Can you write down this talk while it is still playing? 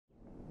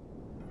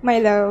my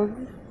love,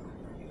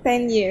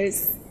 10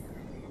 years,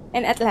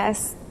 and at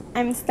last,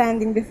 I'm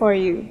standing before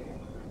you.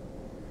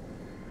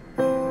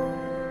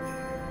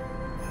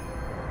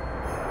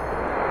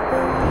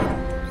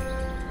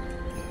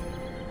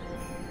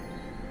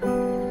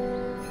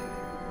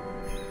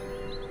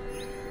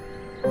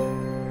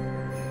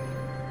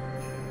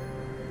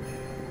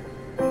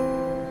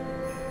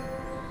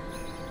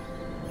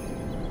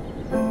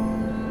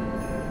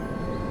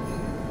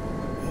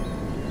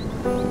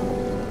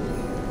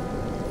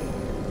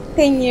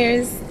 10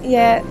 years,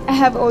 yet I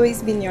have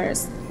always been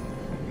yours.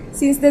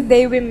 Since the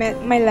day we met,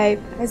 my life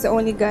has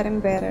only gotten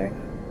better.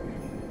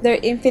 There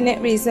are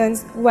infinite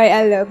reasons why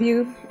I love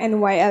you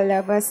and why I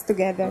love us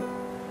together.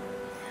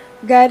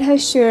 God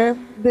has sure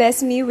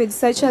blessed me with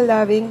such a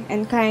loving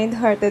and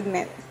kind-hearted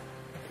man.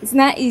 It's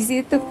not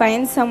easy to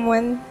find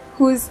someone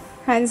who's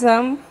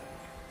handsome,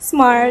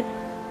 smart,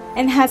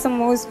 and has a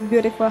most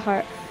beautiful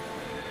heart.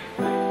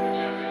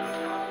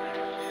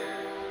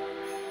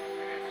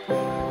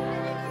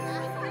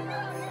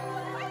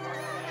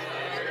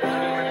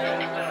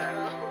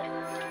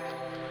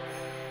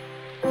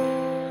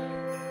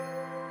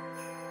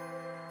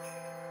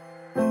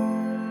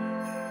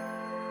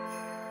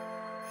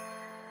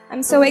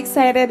 I'm so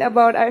excited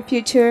about our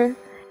future,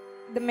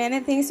 the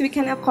many things we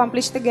can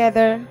accomplish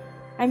together.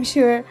 I'm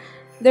sure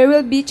there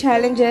will be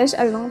challenges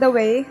along the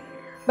way,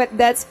 but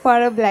that's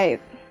part of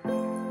life.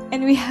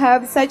 And we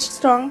have such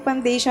strong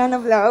foundation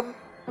of love.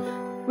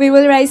 We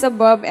will rise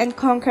above and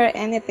conquer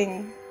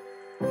anything.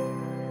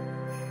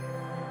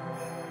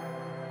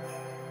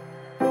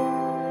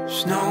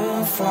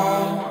 Snow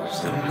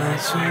falls, the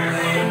melts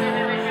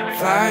away,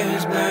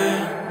 fires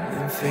burn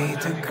and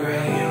fade to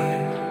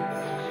gray.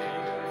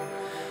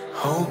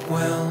 Hope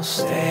will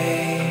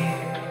stay.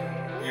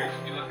 You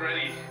look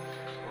ready.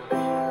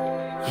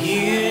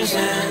 Years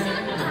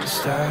end and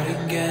start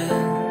again.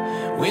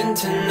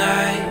 Winter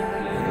night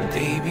and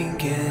day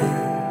begins.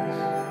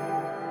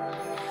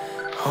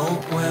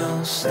 Hope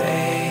will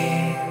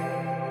stay.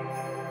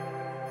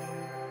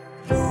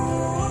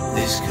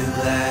 This could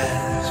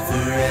last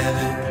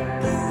forever.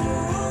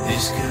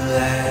 This could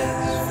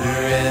last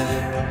forever.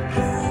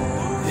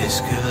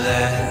 This could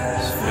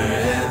last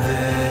forever.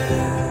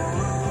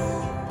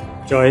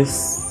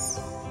 Joyce,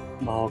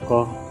 mahal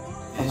ko.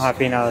 I'm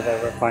happy now that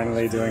we're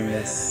finally doing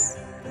this.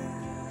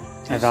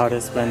 I vow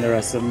to spend the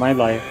rest of my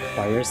life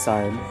by your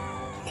side,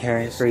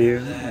 caring for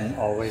you and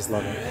always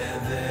loving you.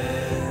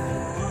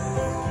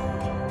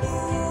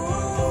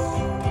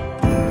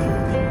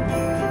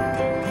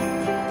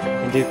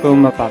 Hindi ko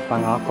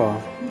mapapangako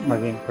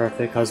maging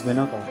perfect husband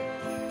ako.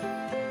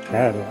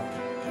 Pero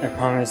I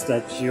promise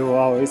that you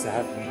will always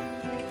have me.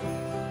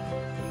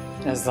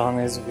 As long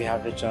as we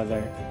have each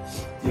other,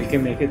 we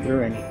can make it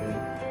through anything.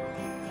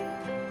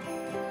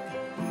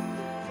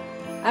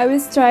 I will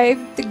strive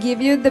to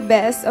give you the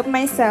best of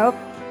myself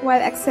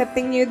while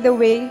accepting you the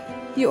way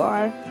you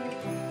are.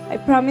 I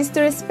promise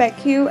to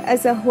respect you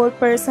as a whole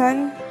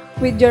person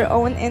with your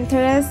own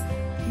interests,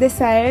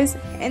 desires,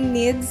 and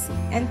needs,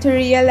 and to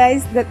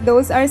realize that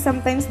those are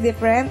sometimes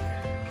different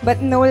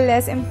but no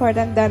less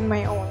important than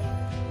my own.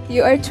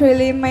 You are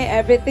truly my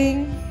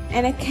everything,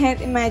 and I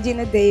can't imagine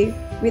a day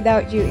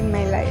without you in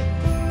my life.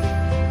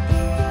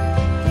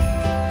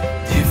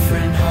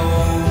 Different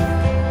hope,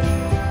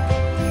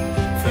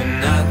 but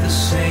not the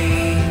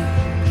same.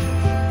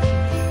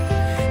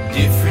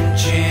 Different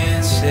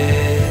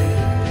chances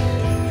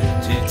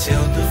to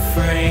tilt the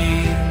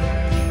frame.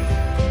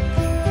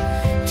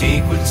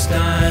 Take what's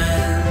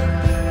done,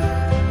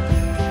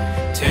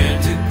 turn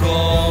to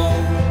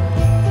gold.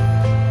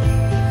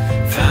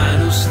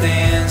 Final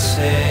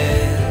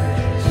stances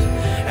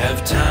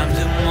have time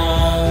to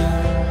mold.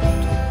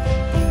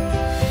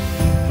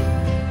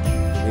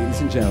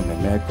 Ladies and gentlemen,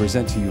 may I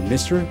present to you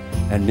Mr.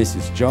 and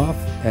Mrs. Geoff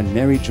and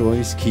Mary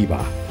Joyce Kiba.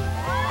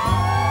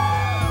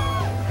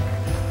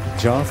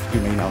 Geoff,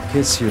 you may now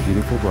kiss your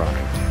beautiful bride.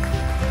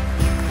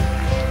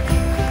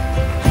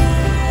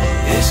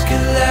 This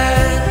could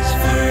last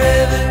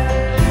forever.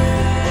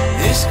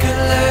 This could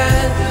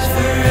last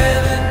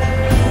forever.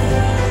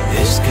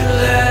 This could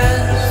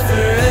last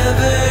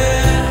forever.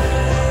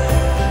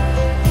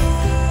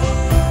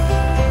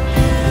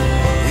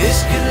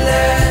 This could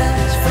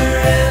last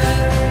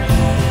forever.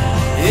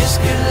 This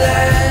could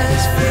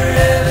last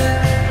forever.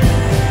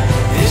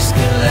 This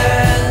could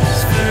last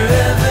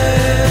forever.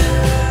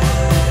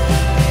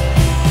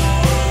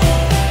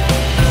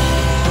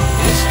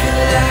 This could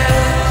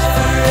last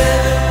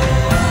forever.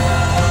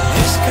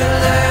 This could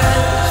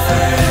last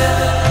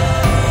forever.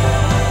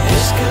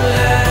 This could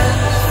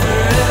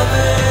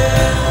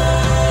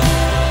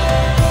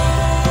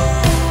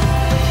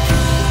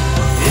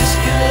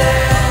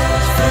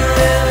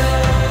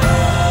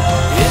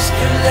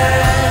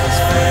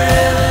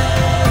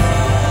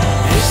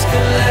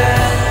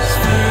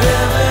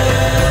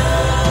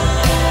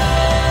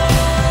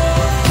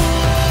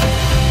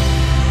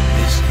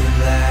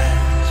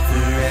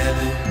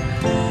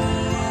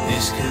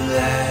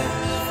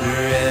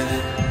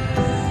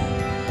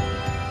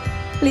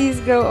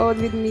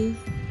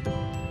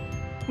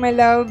My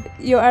love,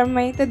 you are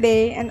my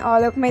today and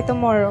all of my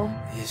tomorrow.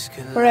 This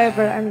could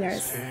Forever, last I'm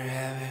yours.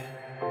 Forever.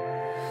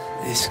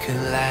 This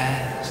could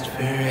last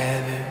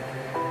forever.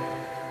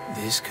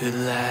 This could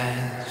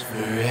last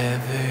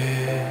forever